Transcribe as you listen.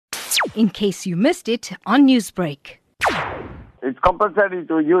in case you missed it on Newsbreak. It's compulsory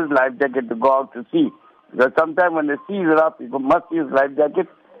to use life jacket to go out to sea. Because sometimes when the sea is rough, you must use life jacket.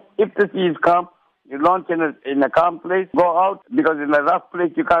 If the sea is calm, you launch in a calm place, go out, because in a rough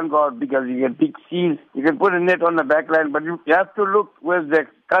place you can't go out because you get big seas. You can put a net on the back line, but you have to look where's the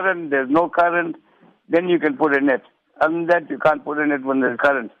current. There's no current, then you can put a net. Other than that, you can't put a net when there's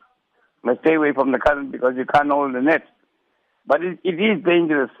current. You must stay away from the current because you can't hold the net. But it is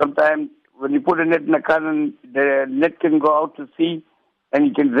dangerous. Sometimes when you put a net in the current, the net can go out to sea and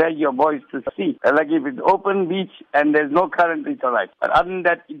you can drag your boys to sea. Like if it's open beach and there's no current, it's all right. But other than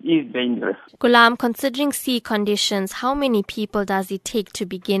that, it is dangerous. Goolam, considering sea conditions, how many people does it take to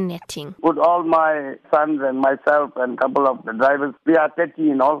begin netting? Put all my sons and myself and a couple of the drivers, we are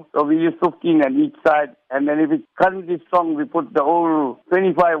 30 in all. So we use 15 on each side. And then if it's currently strong, we put the whole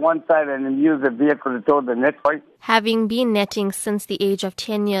 25 one side and then use the vehicle to tow the net point. Having been netting since the age of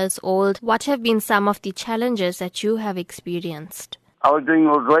 10 years old, what have been some of the challenges that you have experienced? I was doing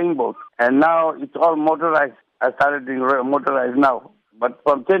a rowing boat, and now it's all motorized. I started doing motorized now. But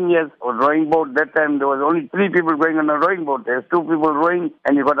from 10 years of rowing boat, that time there was only 3 people going on a rowing boat. There's 2 people rowing,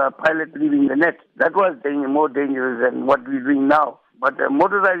 and you got a pilot leaving the net. That was more dangerous than what we're doing now. But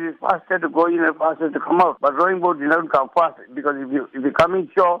motorized is faster to go in and faster to come out. But rowing boat, you don't come fast because if you come in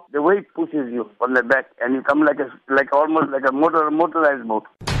shore, the weight pushes you on the back, and you come almost like a motorized boat.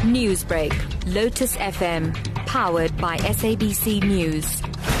 Newsbreak, Lotus FM, powered by SABC News.